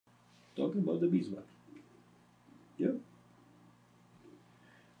talking about the beeswax. Yeah.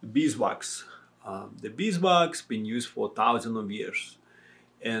 Beeswax. The beeswax been used for thousands of years,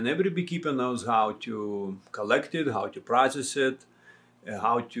 and every beekeeper knows how to collect it, how to process it,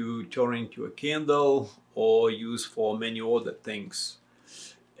 how to turn into a candle or use for many other things.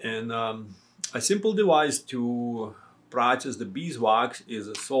 And a simple device to process the beeswax is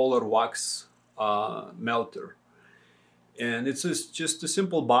a solar wax melter. And it's just a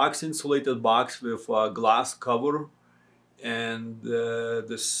simple box, insulated box with a glass cover, and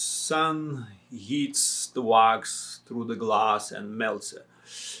the sun heats the wax through the glass and melts it.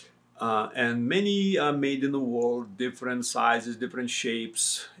 And many are made in the world, different sizes, different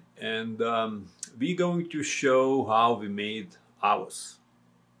shapes, and we're going to show how we made ours.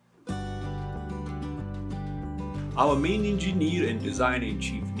 Our main engineer and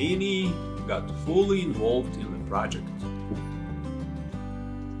designer-in-chief, Annie, got fully involved in the project.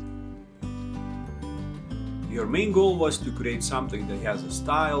 Her main goal was to create something that has a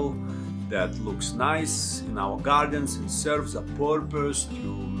style, that looks nice in our gardens and serves a purpose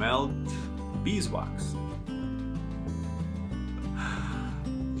to melt beeswax.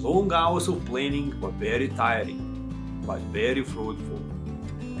 Long hours of planning were very tiring, but very fruitful.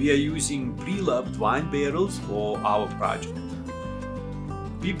 We are using pre-loved wine barrels for our project.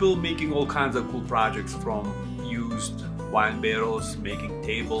 People making all kinds of cool projects, from used wine barrels, making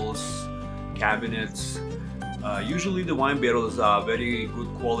tables, cabinets. Usually the wine barrels are very good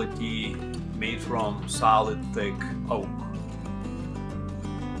quality, made from solid, thick oak.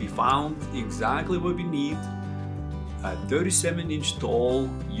 We found exactly what we need, a 37-inch tall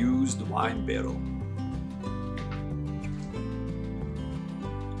used wine barrel.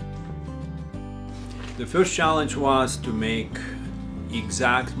 The first challenge was to make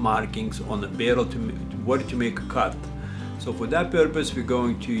exact markings on the barrel where to make a cut. So for that purpose, we're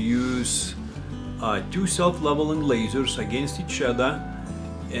going to use two self-leveling lasers against each other,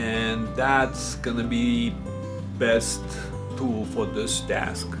 and that's gonna be best tool for this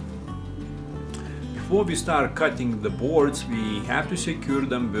task. Before we start cutting the boards, we have to secure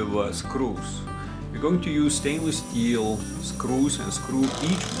them with screws. We're going to use stainless steel screws and screw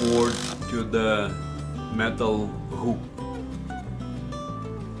each board to the metal hook.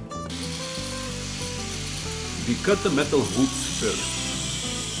 We cut the metal hooks first.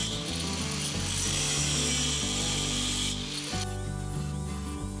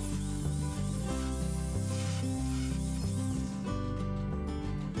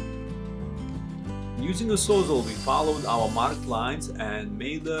 Using a sawzall, we followed our marked lines and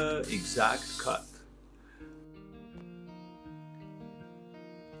made the exact cut.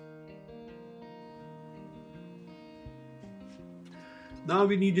 Now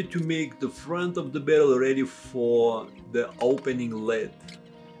we needed to make the front of the barrel ready for the opening lid.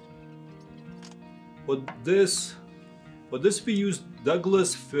 For this we used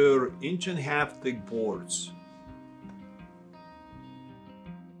Douglas fir 1.5 inch thick boards.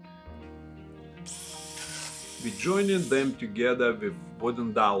 We joined them together with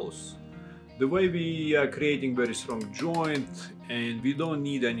wooden dowels. The way we are creating very strong joint, and we don't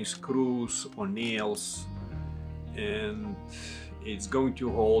need any screws or nails, and it's going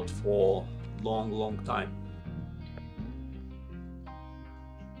to hold for long time.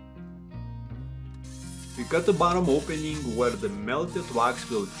 We cut the bottom opening where the melted wax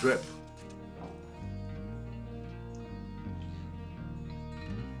will drip.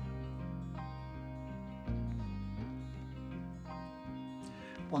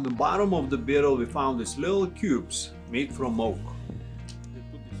 On the bottom of the barrel we found these little cubes made from oak. They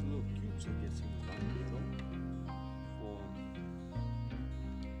put these little cubes, I guess, in the barrel.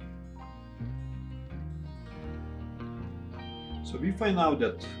 So we find out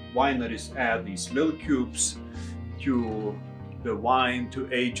that wineries add these little cubes to the wine, to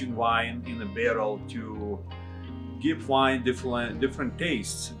aging wine in a barrel, to give wine different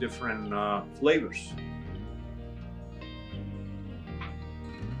tastes, different flavors.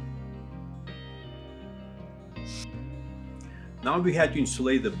 Now we had to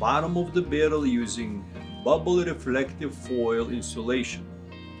insulate the bottom of the barrel using bubble reflective foil insulation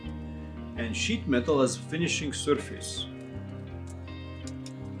and sheet metal as finishing surface.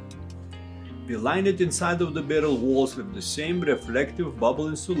 We lined it inside of the barrel walls with the same reflective bubble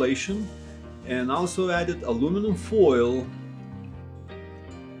insulation and also added aluminum foil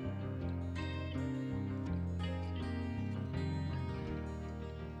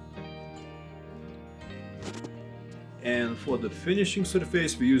and for the finishing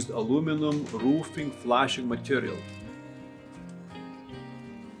surface we used aluminum roofing flashing material.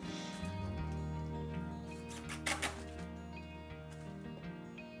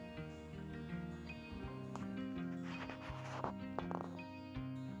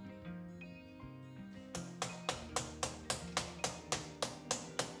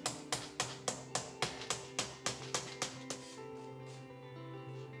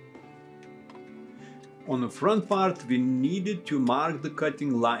 On the front part, we needed to mark the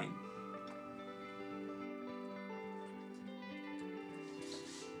cutting line.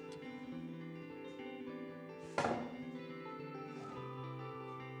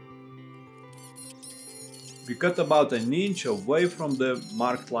 We cut about an inch away from the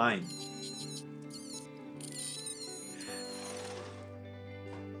marked line.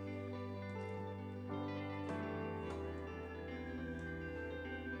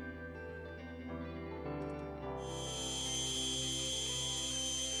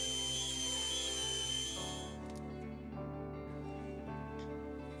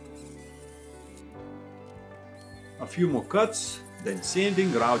 A few more cuts, then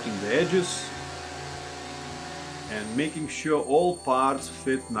sanding, routing the edges, and making sure all parts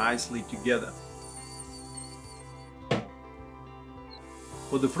fit nicely together.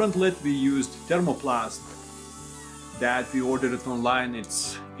 For the front lid we used thermoplast that we ordered it online.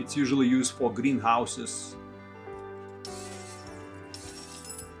 It's usually used for greenhouses.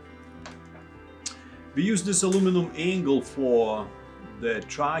 We used this aluminum angle for the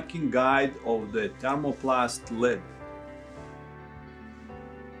tracking guide of the thermoplast lid.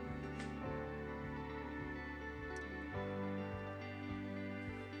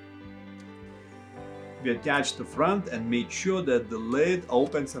 We attached the front and made sure that the lid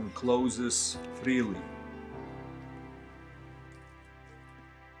opens and closes freely.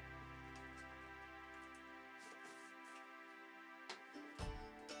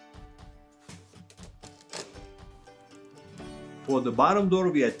 For the bottom door,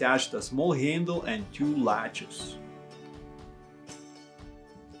 we attached a small handle and two latches.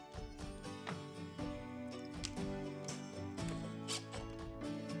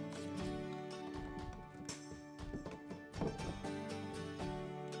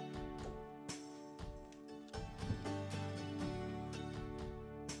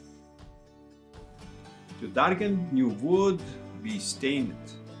 To darken new wood, we stained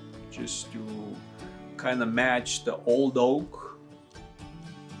it, just to kind of match the old oak.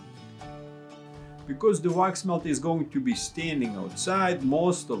 Because the wax melt is going to be standing outside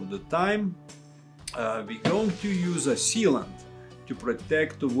most of the time, we're going to use a sealant to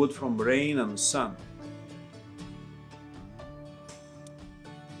protect the wood from rain and sun.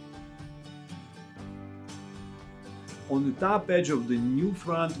 On the top edge of the new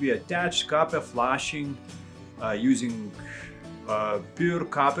front, we attached copper flashing using pure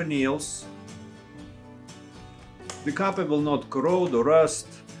copper nails. The copper will not corrode or rust,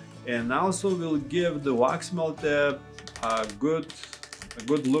 and also will give the wax melt a good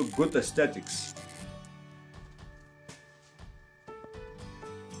look, good aesthetics.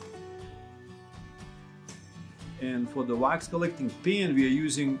 And for the wax collecting pan, we are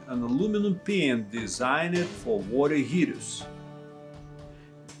using an aluminum pan designed for water heaters.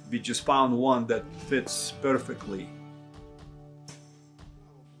 We just found one that fits perfectly.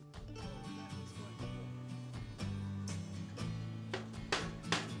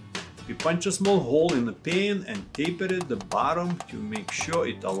 We punch a small hole in the pan and taper it at the bottom to make sure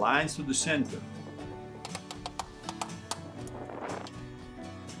it aligns to the center.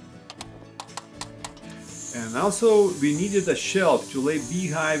 And also we needed a shelf to lay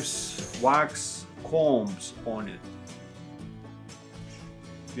beehives wax combs on it.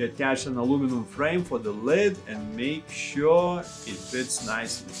 We attach an aluminum frame for the lid and make sure it fits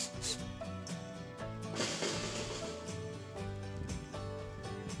nicely.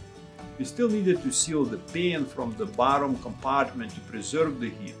 We still needed to seal the pan from the bottom compartment to preserve the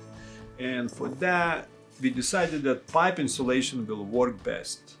heat, and for that we decided that pipe insulation will work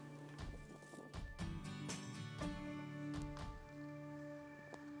best.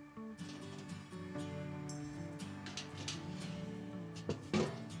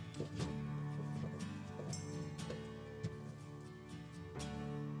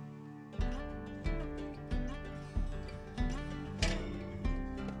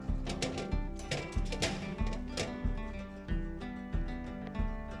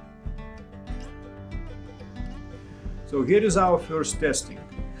 So here is our first testing.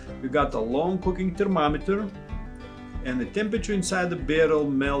 We got a long cooking thermometer, and the temperature inside the barrel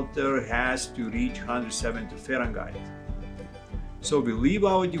melter has to reach 170 Fahrenheit. So we leave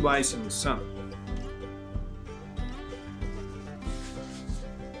our device in the sun.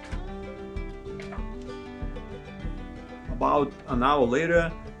 About an hour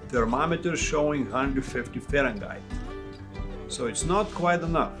later, thermometer showing 150 Fahrenheit. So it's not quite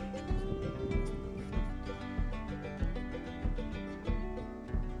enough.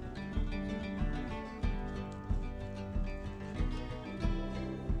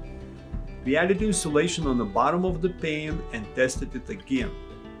 We added insulation on the bottom of the pan and tested it again.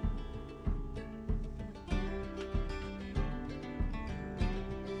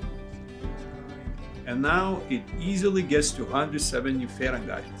 and now it easily gets to 170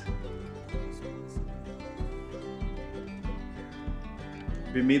 Fahrenheit.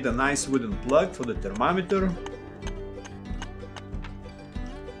 We made a nice wooden plug for the thermometer.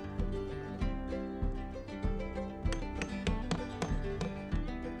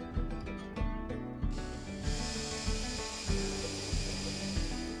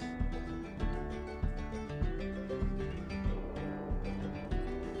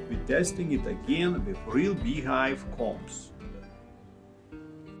 We're testing it again with real beehive combs.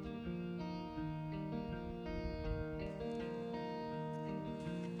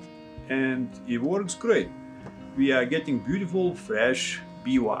 And it works great. We are getting beautiful fresh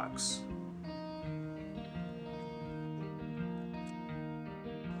beeswax.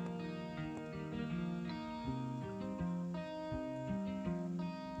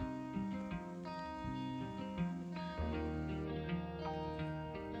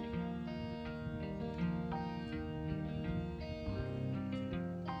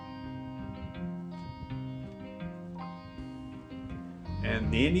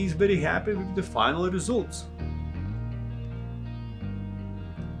 And Nanny is very happy with the final results.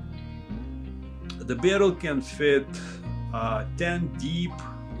 The barrel can fit 10 deep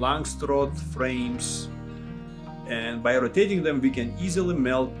long-strode frames, and by rotating them we can easily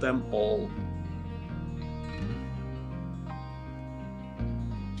melt them all.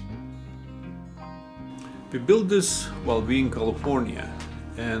 We built this while being in California,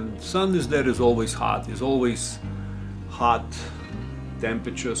 and sun is there, is always hot, is always hot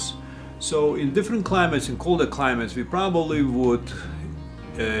temperatures. So in different climates, in colder climates, we probably would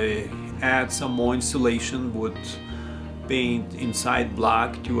add some more insulation, would paint inside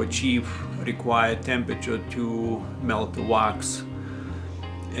black to achieve required temperature to melt the wax.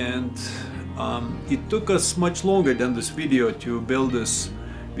 And it took us much longer than this video to build this.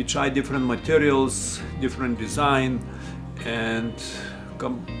 We tried different materials, different design, and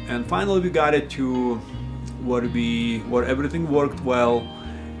finally we got it to where everything worked well,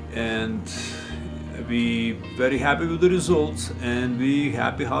 and we very happy with the results, and we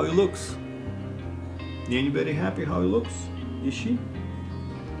happy how it looks. Nanny very happy how it looks, is she?